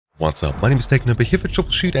What's up, my name is Technober here for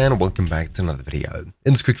Troubleshoot and welcome back to another video.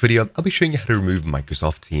 In this quick video, I'll be showing you how to remove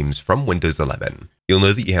Microsoft Teams from Windows 11. You'll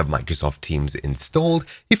know that you have Microsoft Teams installed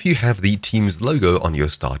if you have the Teams logo on your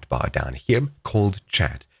start bar down here called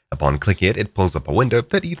Chat. Upon clicking it, it pulls up a window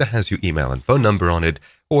that either has your email and phone number on it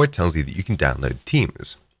or it tells you that you can download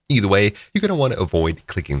Teams. Either way, you're going to want to avoid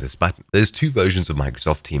clicking this button. There's two versions of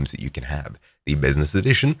Microsoft Teams that you can have, the Business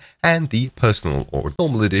Edition and the Personal or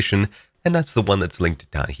Normal Edition, and that's the one that's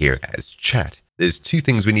linked down here as Chat. There's two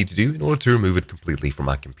things we need to do in order to remove it completely from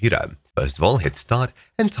our computer. First of all, hit Start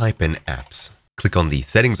and type in Apps. Click on the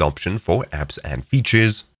Settings option for Apps and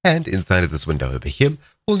Features, and inside of this window over here,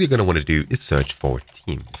 all you're going to want to do is search for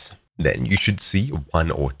Teams. Then you should see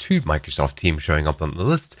one or two Microsoft Teams showing up on the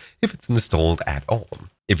list if it's installed at all.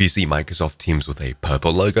 If you see Microsoft Teams with a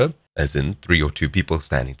purple logo, as in 3 or 2 people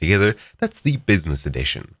standing together, that's the Business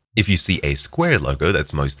Edition. If you see a square logo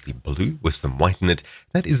that's mostly blue with some white in it,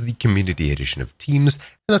 that is the Community Edition of Teams,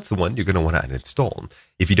 and that's the one you're going to want to uninstall.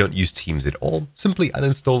 If you don't use Teams at all, simply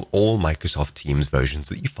uninstall all Microsoft Teams versions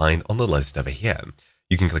that you find on the list over here.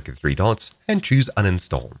 You can click the 3 dots and choose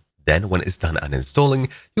Uninstall. Then when it's done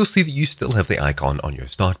uninstalling, you'll see that you still have the icon on your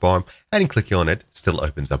start bar, and clicking on it still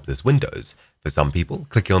opens up this Windows. For some people,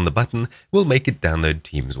 clicking on the button will make it download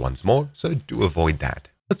Teams once more, so do avoid that.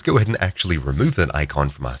 Let's go ahead and actually remove that icon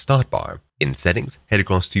from our start bar. In Settings, head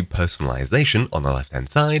across to Personalization on the left-hand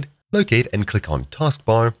side, locate and click on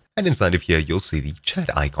Taskbar, and inside of here you'll see the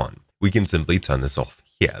chat icon. We can simply turn this off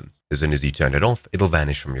here. As soon as you turn it off, it'll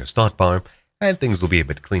vanish from your start bar, and things will be a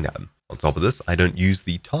bit cleaner. On top of this, I don't use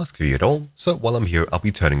the task view at all, so while I'm here, I'll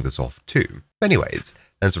be turning this off too. Anyways,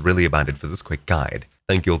 that's really about it for this quick guide.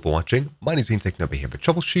 Thank you all for watching. My name's been Technober here for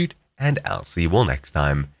Troubleshoot, and I'll see you all next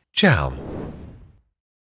time. Ciao!